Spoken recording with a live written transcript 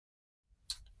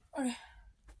Okay.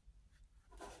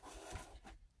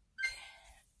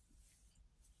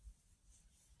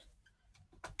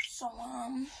 So,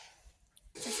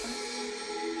 just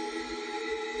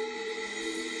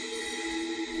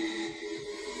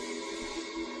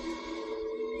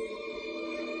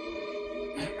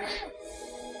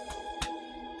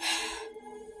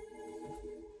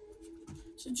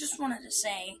So just wanted to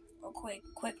say a quick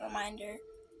reminder.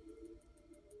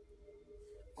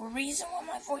 The reason why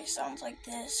my voice sounds like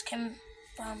this came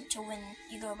from to when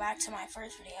you go back to my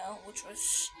first video, which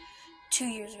was 2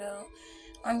 years ago.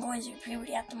 I'm going through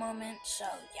puberty at the moment, so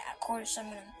yeah, of course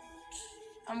I'm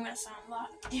gonna sound a lot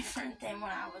different than when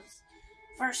I was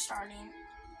first starting.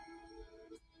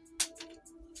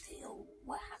 Ew,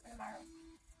 what happened to my room?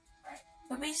 Alright,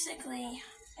 but basically,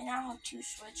 I now have 2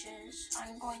 switches.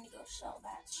 I'm going to go sell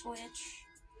that switch.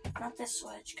 Not this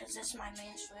switch, because this is my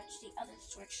main switch. The other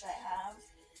switch that I have.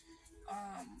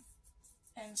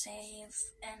 And save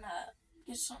and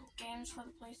get some games for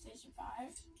the PlayStation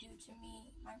 5 due to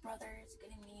me. My brother is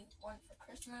getting me one for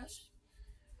Christmas.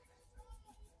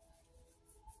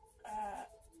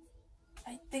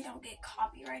 I think I'll get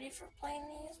copyrighted for playing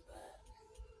these, but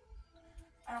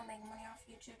I don't make money off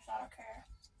YouTube, so I don't care.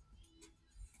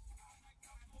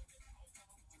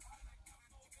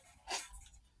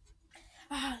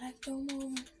 Like the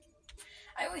moon.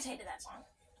 I always hated that song.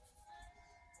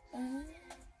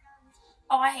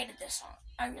 Oh, I hated this song.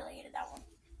 I really hated that one.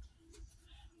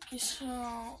 Okay,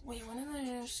 so wait, when did the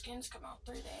new skins come out?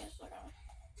 3 days ago.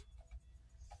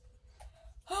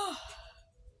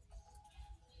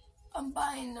 I'm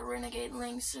buying the Renegade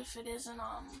links if it isn't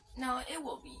no, it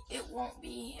will be. It won't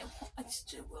be.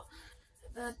 It will.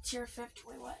 The tier 50.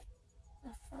 Wait, what?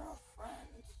 Referral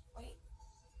friends. Wait.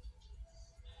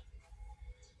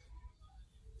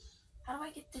 How do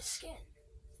I get this skin?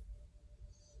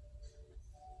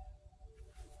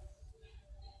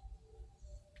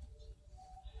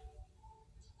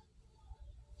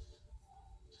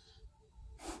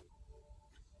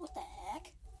 What the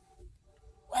heck?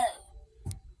 Whoa.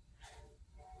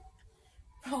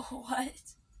 Bro, what?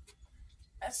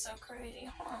 That's so crazy.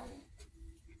 Hold on.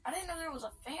 I didn't know there was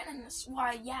a fan in this.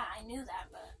 Why, yeah, I knew that,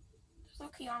 but it's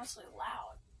low-key honestly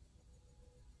loud.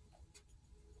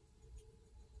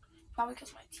 Probably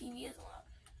because my TV isn't loud.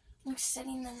 I'm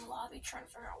sitting in the lobby trying to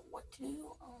figure out what to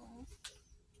do.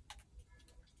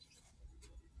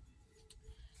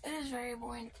 It is very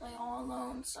boring to play all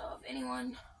alone, so if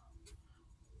anyone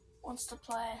wants to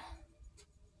play,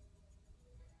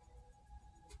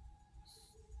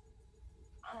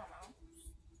 I don't know,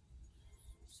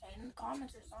 say it in the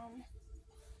comments or something.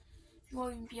 You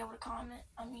won't even be able to comment.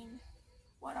 I mean,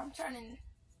 what, I'm turning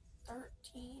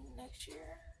 13 next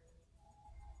year,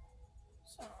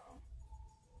 so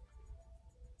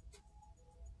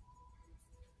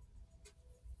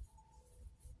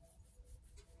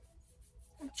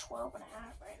I'm 12 and a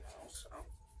half right now, so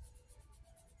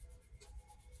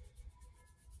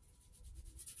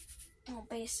well,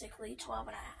 basically 12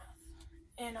 and a half.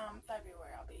 In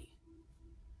February I'll be,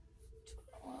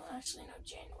 well, actually no,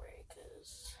 January,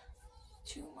 because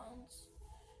 2 months.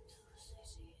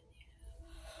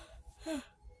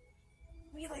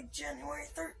 Be like January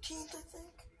 13th, I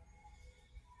think.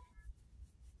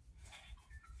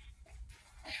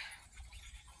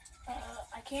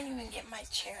 I can't even get my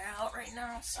chair out right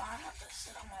now, so I have to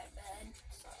sit on my bed.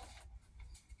 So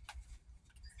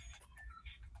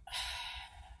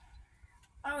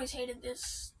I always hated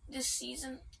this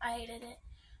season. I hated it.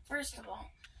 First of all,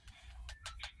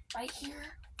 right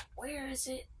here, where is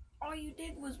it? All you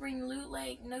did was bring loot,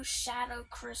 like no shadow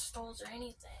crystals or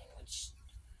anything, which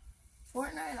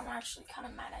Fortnite, I'm actually kind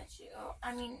of mad at you.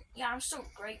 I mean, yeah, I'm still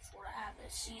grateful to have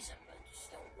this season, but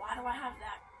still, why do I have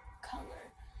that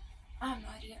color? I have no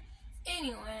idea.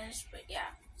 Anyways, but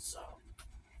yeah, so,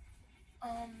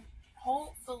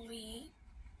 hopefully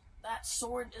that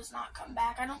sword does not come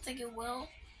back. I don't think it will,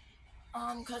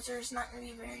 because there's not going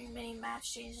to be very many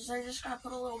match changes. They're just going to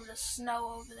put a little bit of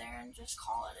snow over there and just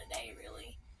call it a day,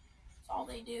 really. That's all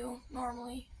they do,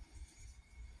 normally.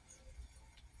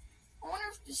 I wonder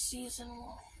if this season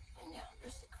will, yeah,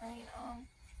 there's the crane,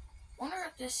 wonder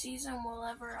if this season will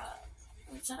ever,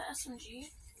 is that an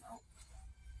SMG? No.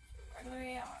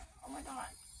 Regular AR. Oh my god.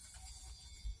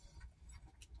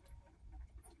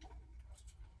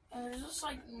 And there's just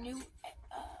like new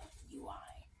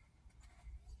UI.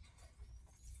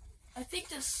 I think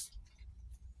this,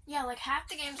 yeah, like half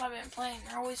the games I've been playing,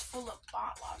 they're always full of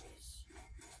bot lobbies.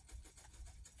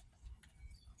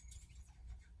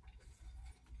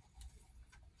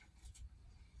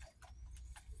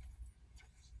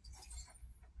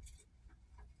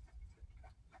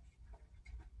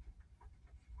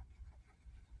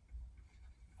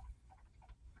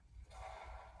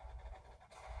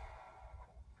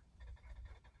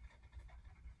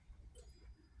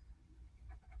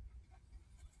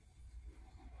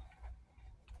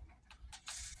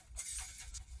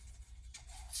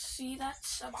 See,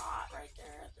 that's a bot right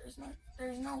there.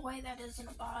 There's no way that isn't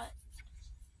a bot.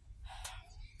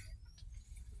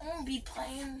 I won't be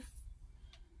playing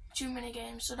too many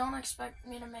games, so don't expect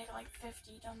me to make like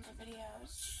 50 tons of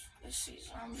videos this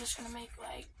season. I'm just gonna make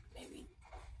like maybe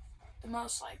the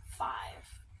most like 5.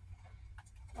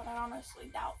 But I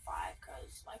honestly doubt 5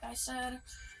 because, like I said,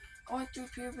 going through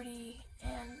puberty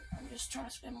and I'm just trying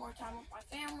to spend more time with my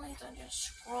family than just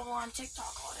scroll on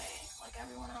TikTok all day like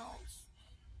everyone else.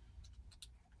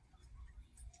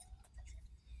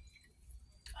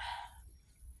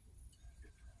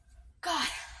 God.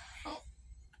 Oh.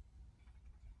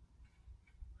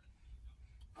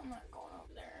 I'm not going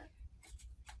over there.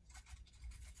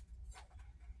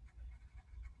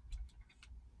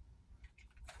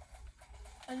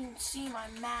 I didn't see my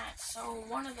mat, so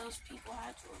one of those people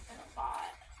had to have been a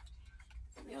bot.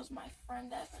 Maybe it was my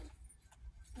friend Evan.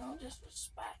 No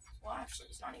disrespect. Well, actually,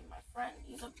 he's not even my friend.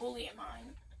 He's a bully of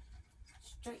mine.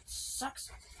 Straight sucks.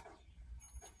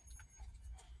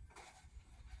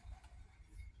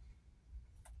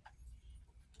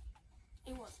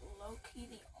 It was low-key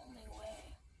the only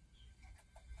way.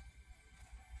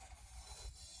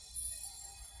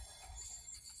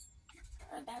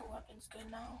 Heard that weapon's good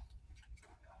now.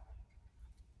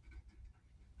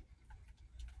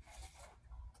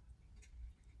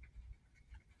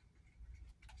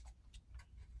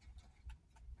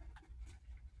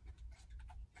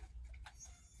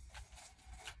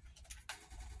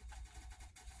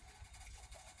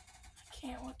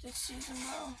 Can't with this season,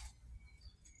 bro.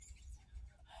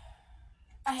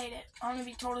 I hate it. I'm gonna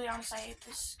be totally honest, I hate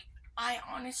this. I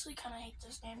honestly kind of hate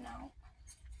this game now.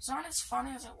 It's not as fun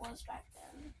as it was back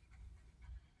then.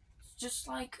 It's just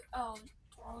like, oh,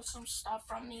 throw some stuff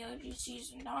from the OG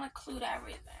season. Don't include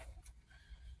everything.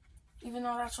 Even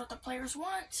though that's what the players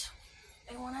want.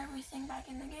 They want everything back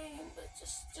in the game, but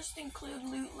just include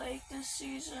Loot Lake this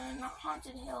season, not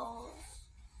Haunted Hills.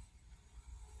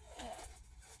 Yeah.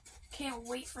 Can't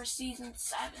wait for season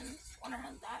 7. Wonder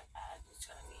how that bad it's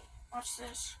gonna be. Watch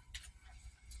this.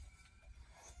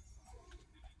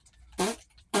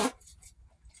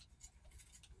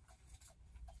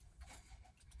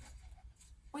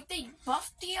 Wait, they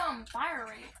buffed the fire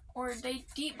rate, or they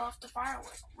debuffed the fire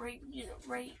rate.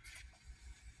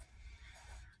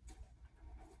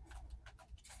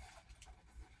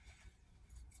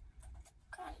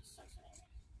 God, it sucks.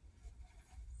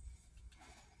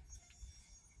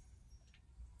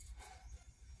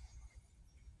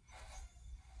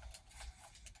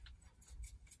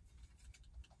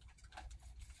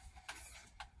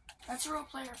 That's a real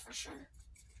player for sure.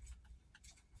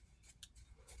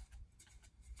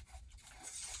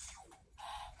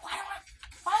 Why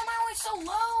am I always so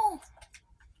low?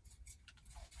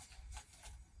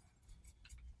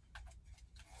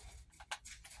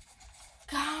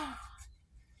 God.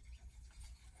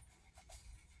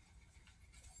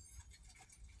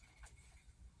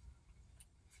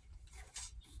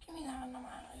 Give me that and I'm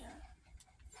out of here.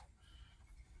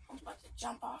 I was about to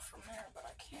jump off from there, but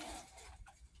I can't.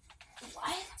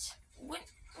 What?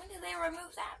 When did they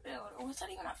remove that build? Or was that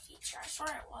even a feature? I swear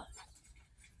it was.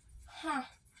 Huh.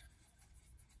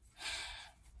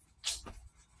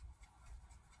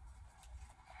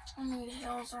 I need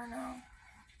hills right now.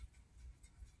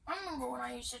 I remember when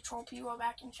I used to troll people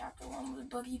back in chapter 1 with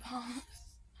boogie bombs.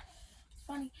 It's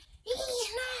funny.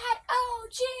 He's not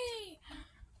OG!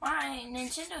 My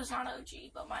Nintendo's not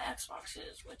OG, but my Xbox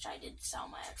is, which I did sell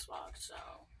my Xbox, so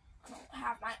I don't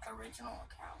have my original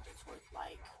account. It's worth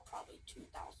like probably $2,000.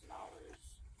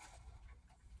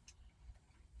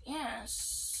 Yeah,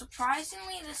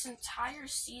 surprisingly, this entire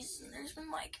season, there's been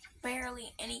like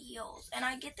barely any heals. And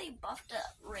I get they buffed the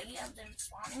rate of them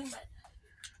spawning, but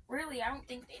really, I don't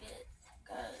think they did.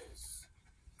 Because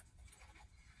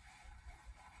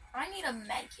I need a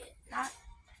med kit, not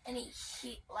any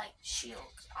heat like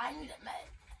shields. I need a med.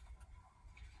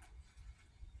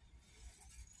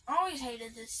 I always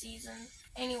hated this season.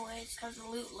 Anyways, because of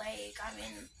Loot Lake, I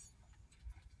mean,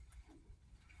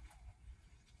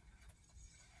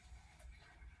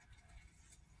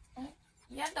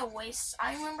 you have to waste.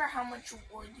 I remember how much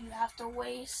wood you have to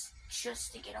waste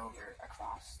just to get over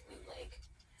across Loot Lake.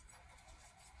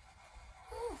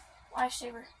 Ooh,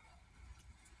 lifesaver.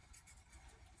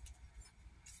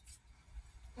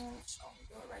 I'm just gonna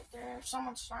do it right there. If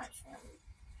someone snipes me,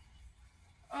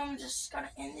 I'm just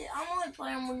gonna end it. I'm only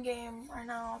playing one game right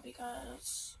now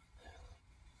because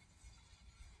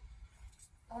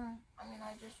I mean,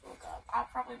 I just woke up. I'll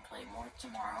probably play more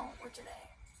tomorrow or today.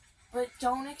 But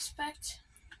don't expect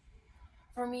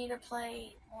for me to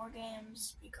play more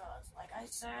games because, like I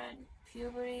said,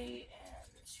 puberty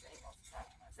and spending most of the time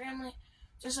with my family.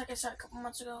 Just like I said a couple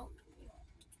months ago,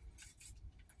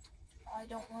 I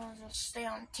don't want to just stay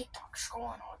on TikTok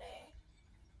scrolling all day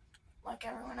like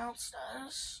everyone else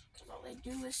does. Because all they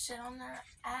do is sit on their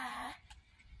ass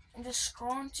and just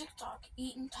scroll on TikTok,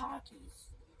 eating Takis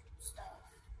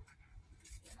stuff,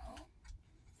 you know?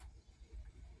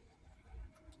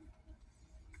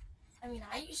 I mean,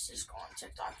 I used to scroll on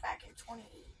TikTok back in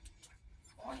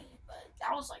 2020, but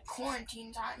that was like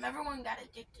quarantine time. Everyone got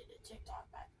addicted to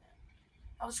TikTok back then.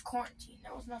 I was quarantined.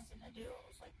 There was nothing to do. It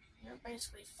was like, you're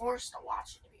basically forced to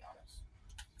watch it, to be honest.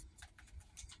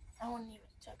 I wouldn't even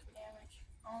take damage.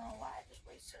 I don't know why I just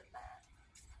wasted that.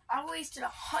 I wasted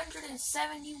 170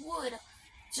 wood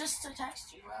just to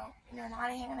text you, bro. And you're not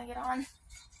even gonna get on.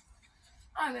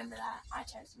 I remember that. I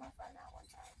texted my friend that one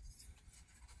time.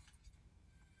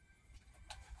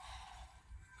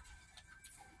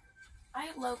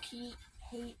 I low-key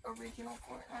hate original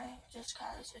Fortnite just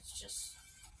cause it's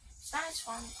not as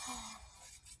fun.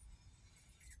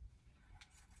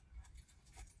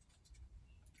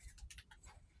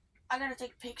 I gotta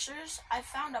take pictures. I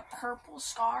found a purple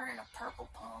scar and a purple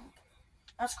pump.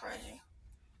 That's crazy.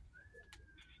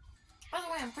 By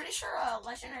the way, I'm pretty sure a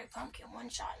legendary pump can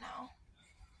one-shot now.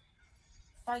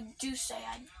 If I do say,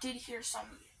 I did hear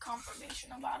some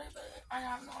confirmation about it, but I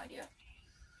have no idea.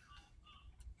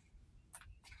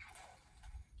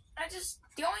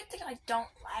 The only thing I don't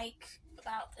like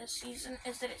about this season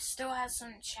is that it still has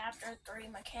some Chapter 3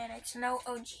 mechanics, no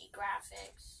OG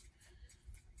graphics.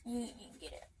 You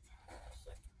get it.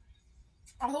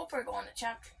 I hope we're going to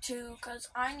Chapter 2, because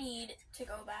I need to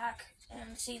go back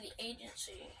and see the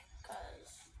agency,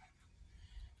 because,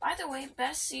 by the way,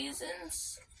 best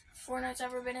seasons Fortnite's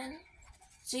ever been in.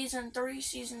 Season 3,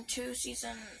 Season 2,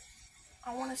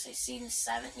 I want to say Season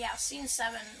 7. Yeah, Season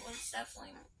 7 was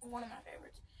definitely one of my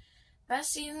favorites.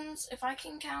 Best seasons, if I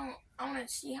can count, I want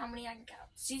to see how many I can count.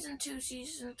 Season 2,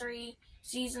 Season 3,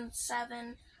 Season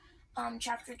 7,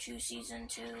 Chapter 2, Season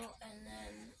 2, and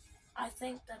then I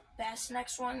think the best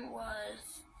next one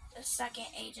was the second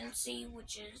agency,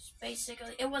 which is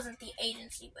basically, it wasn't the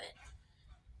agency, but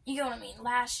you get what I mean,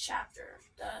 last chapter,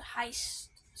 the heist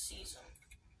season.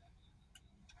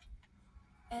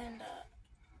 And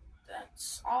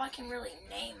that's all I can really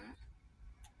name.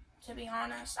 To be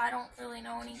honest, I don't really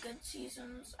know any good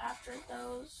seasons after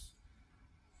those.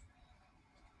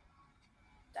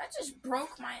 That just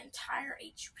broke my entire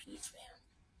HP span.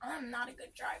 I'm not a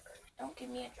good driver. Don't give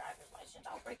me a driver's license.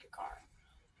 I'll break your car.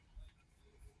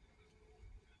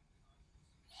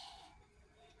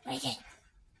 Break it.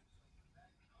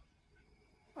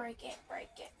 Break it, break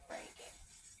it, break it.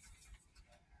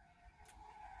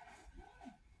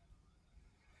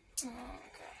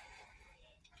 Okay.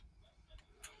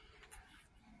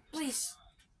 Please.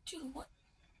 Dude, what?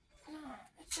 No,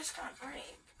 it's just gonna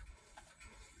break.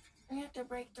 You have to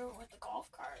break through it with the golf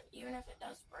cart, even if it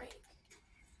does break.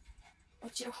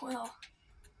 Which it will.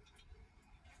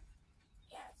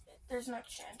 Yeah, there's no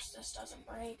chance this doesn't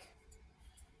break.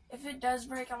 If it does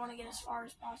break, I want to get as far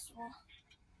as possible.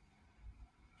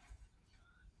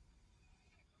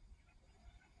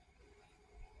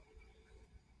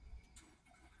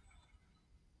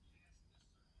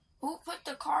 Who put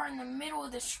the car in the middle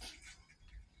of this?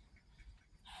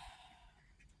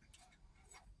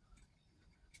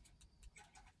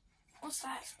 What's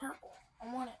that? It's purple.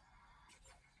 I want it.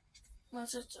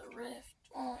 Unless it's a rift.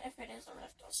 Well, if it is a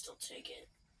rift, I'll still take it.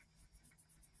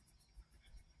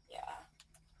 Yeah.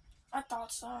 I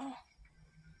thought so.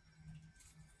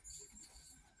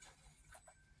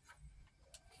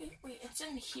 Okay, wait, it's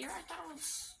in here? I thought it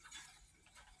was...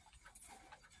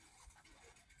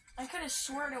 I could have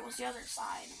sworn it was the other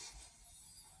side.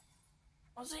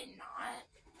 Was it not?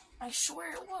 I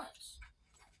swear it was.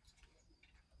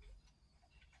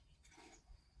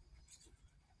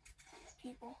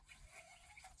 People.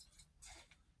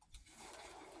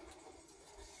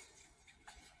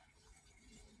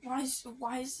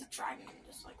 Why is the dragon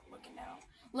just like looking down?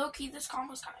 Low-key, this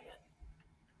combo's kinda good.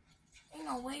 Ain't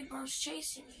no way bro's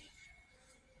chasing me.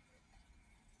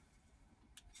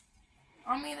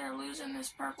 I'm either losing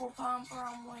this purple pump or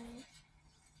I'm winning.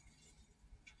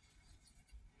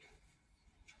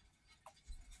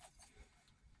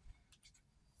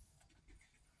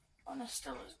 I'm gonna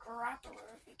steal his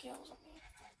grappler if he kills me.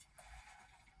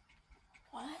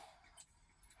 What?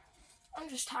 I'm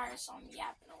just tired, so I'm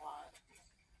yapping a lot.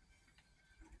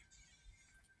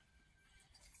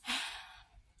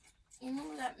 You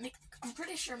remember that I'm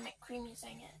pretty sure McCreamy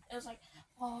sang it. It was like,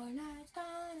 Fortnite's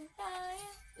gonna die.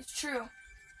 It's true.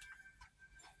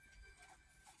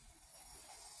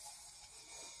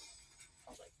 I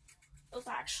was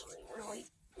like,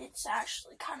 it's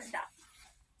actually kind of dumb.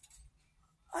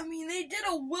 I mean, they did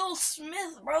a Will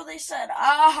Smith, bro. They said,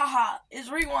 ah ha ha, it's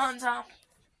rewind time.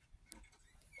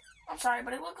 I'm sorry,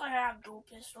 but it looked like I have dual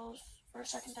pistols for a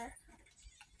second there.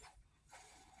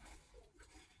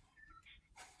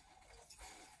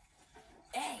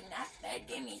 Dang, that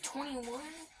gave me 21.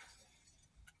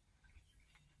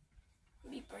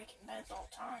 I'd be breaking beds all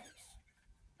times.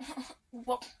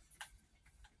 Whoa.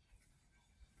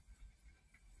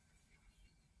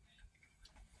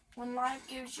 When life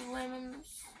gives you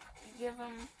lemons, you give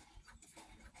them,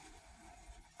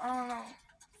 I don't know,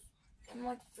 give them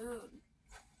like food.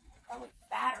 Probably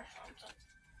fat or something.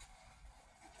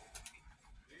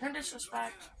 No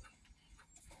disrespect.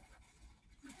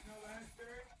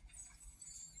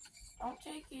 Don't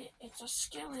take it. It's a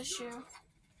skill issue.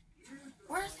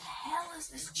 Where the hell is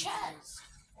this chest?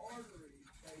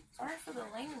 Sorry for the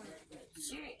language, but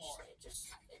seriously,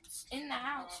 it's in the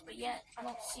house, but yet I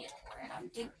don't see it anywhere, and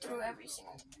I've digged through every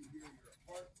single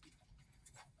one.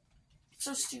 It's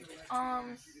so stupid.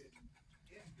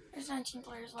 There's 19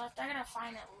 players left. I gotta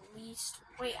find at least.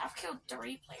 Wait, I've killed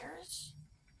 3 players?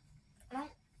 I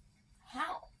don't.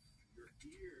 How?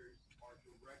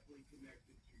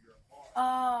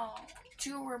 Oh,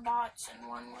 2 were bots and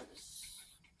 1 was.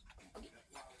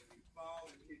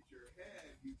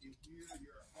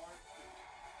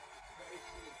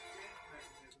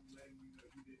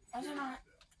 Why is it not?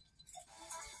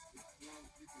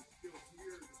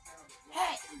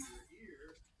 Hey!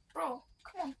 Bro,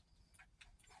 come on.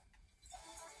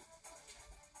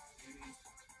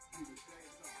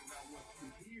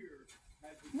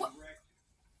 What?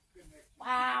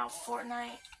 Wow,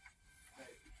 Fortnite.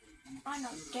 I know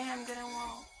damn good and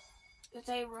well that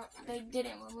they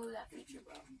didn't remove that feature,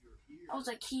 bro. That was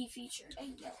a key feature.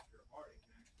 Hey, yo.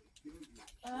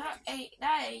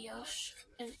 That Ayosh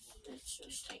is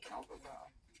just taking over, bro.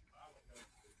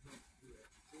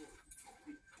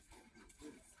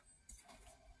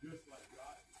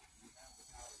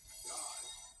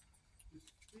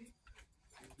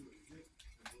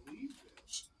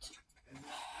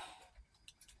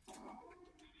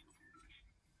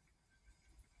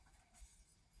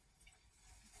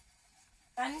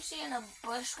 I'm seeing a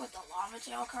bush with a lava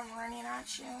tail come running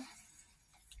at you.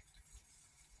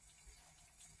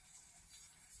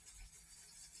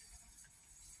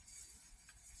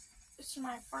 This is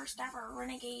my first ever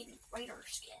Renegade Raider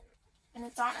skin. And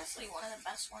it's honestly one of the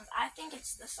best ones. I think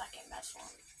it's the second best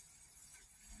one.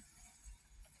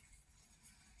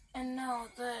 And no,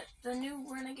 the new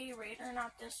Renegade Raider,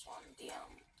 not this one.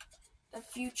 The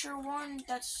future one,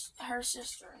 that's her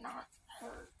sister, not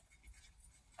her.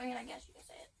 I mean, I guess you could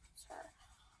say it's her.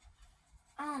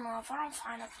 I don't know, if I don't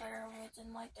find a player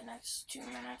within like the next 2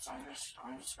 minutes, I'm just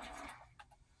gonna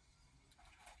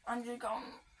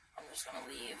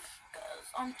leave, because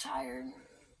I'm tired,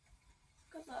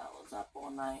 because I was up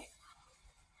all night,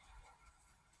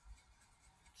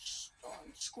 just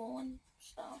doing school and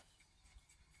stuff.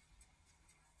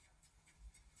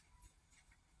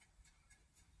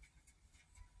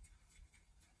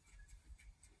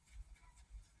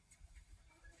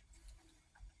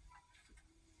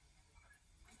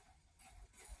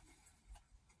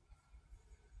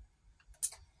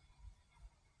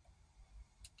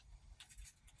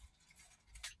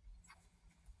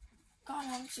 God, I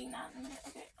haven't seen that in a minute.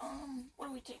 Okay, what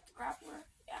do we take? The grappler?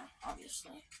 Yeah,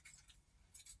 obviously.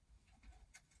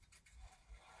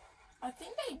 I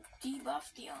think they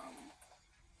debuffed the,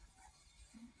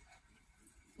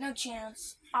 no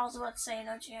chance. I was about to say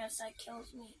no chance, that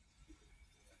kills me.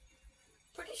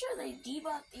 Pretty sure they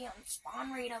debuffed the,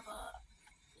 spawn rate of,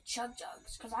 chug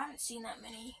jugs, because I haven't seen that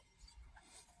many.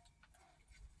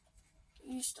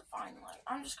 I used to find, like,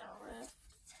 I'm just gonna riff.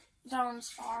 Zone's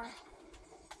far.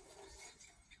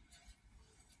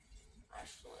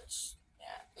 Actually,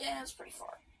 yeah, it's pretty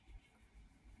far.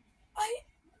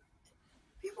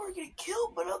 People are getting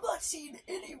killed, but I'm not seeing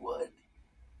anyone.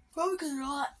 Probably because they're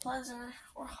not pleasant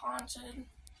or haunted.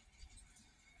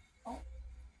 Oh.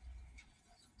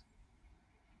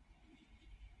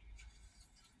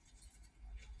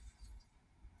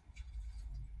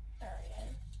 There he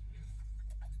is.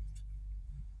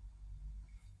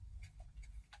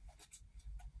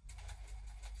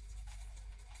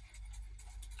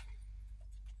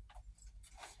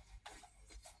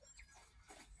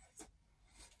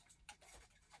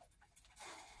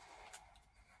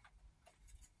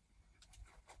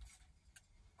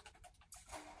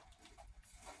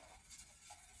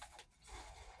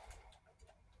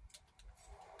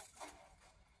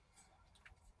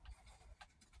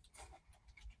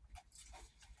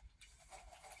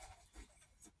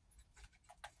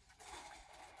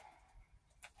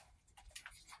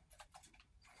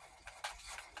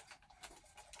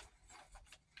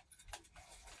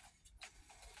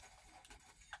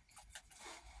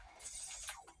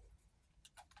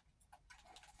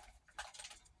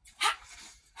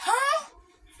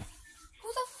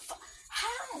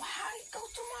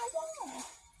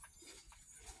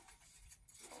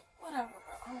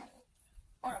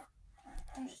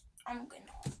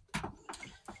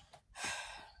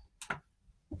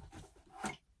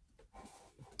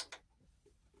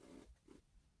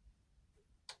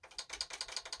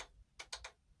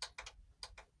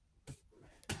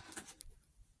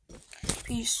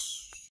 Peace.